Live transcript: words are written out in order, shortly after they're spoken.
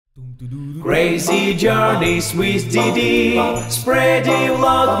Crazy journeys with Didi, spreading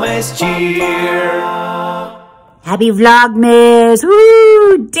Vlogmas cheer. Happy Vlogmas!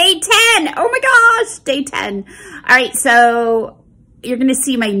 Woo! Day 10! Oh my gosh! Day 10. Alright, so you're gonna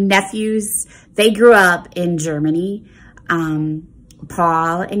see my nephews. They grew up in Germany.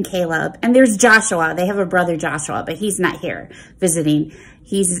 Paul and Caleb. And there's Joshua. They have a brother, Joshua, but he's not here visiting.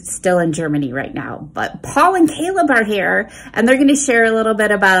 He's still in Germany right now. But Paul and Caleb are here, and they're going to share a little bit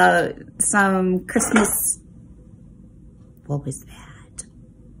about some Christmas. What was that?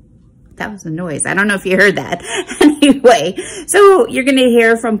 That was a noise. I don't know if you heard that. Anyway, so you're going to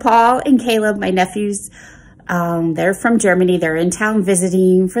hear from Paul and Caleb, my nephews. They're from Germany. They're in town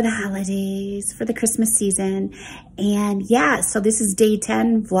visiting for the holidays, for the Christmas season. And yeah, so this is day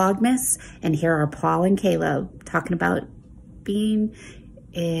 10 Vlogmas. And here are Paul and Caleb talking about being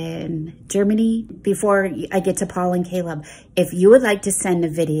in Germany. Before I get to Paul and Caleb, if you would like to send a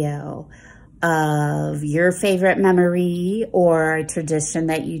video of your favorite memory or a tradition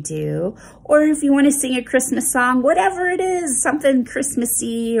that you do, or if you want to sing a Christmas song, whatever it is, something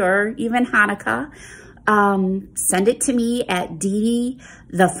Christmassy or even Hanukkah, send it to me at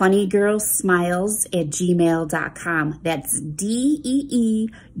deedeethefunnygirlsmiles@gmail.com. That's DEEDEE,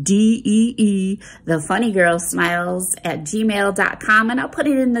 thefunnygirlsmiles@gmail.com, and I'll put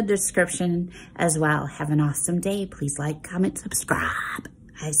it in the description as well. Have an awesome day. Please like, comment, subscribe.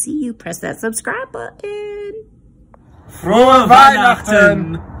 I see you. Press that subscribe button. Frohe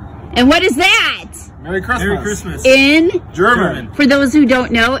Weihnachten! And what is that? Merry Christmas. Merry Christmas. In German. For those who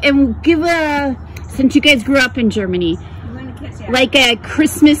don't know, and give a, since you guys grew up in Germany, like a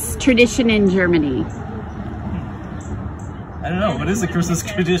Christmas tradition in Germany. I don't know. What is the Christmas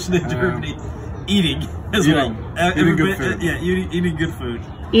tradition in Germany? Eating as well. Eating good food. Yeah, eating good food.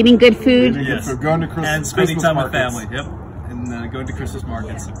 Eating good food. Yes. So going to Christmas, and spending time with markets. family. Yep. And going to Christmas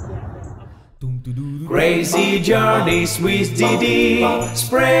markets. Crazy journeys with Didi,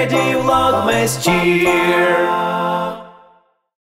 spreading Vlogmas cheer.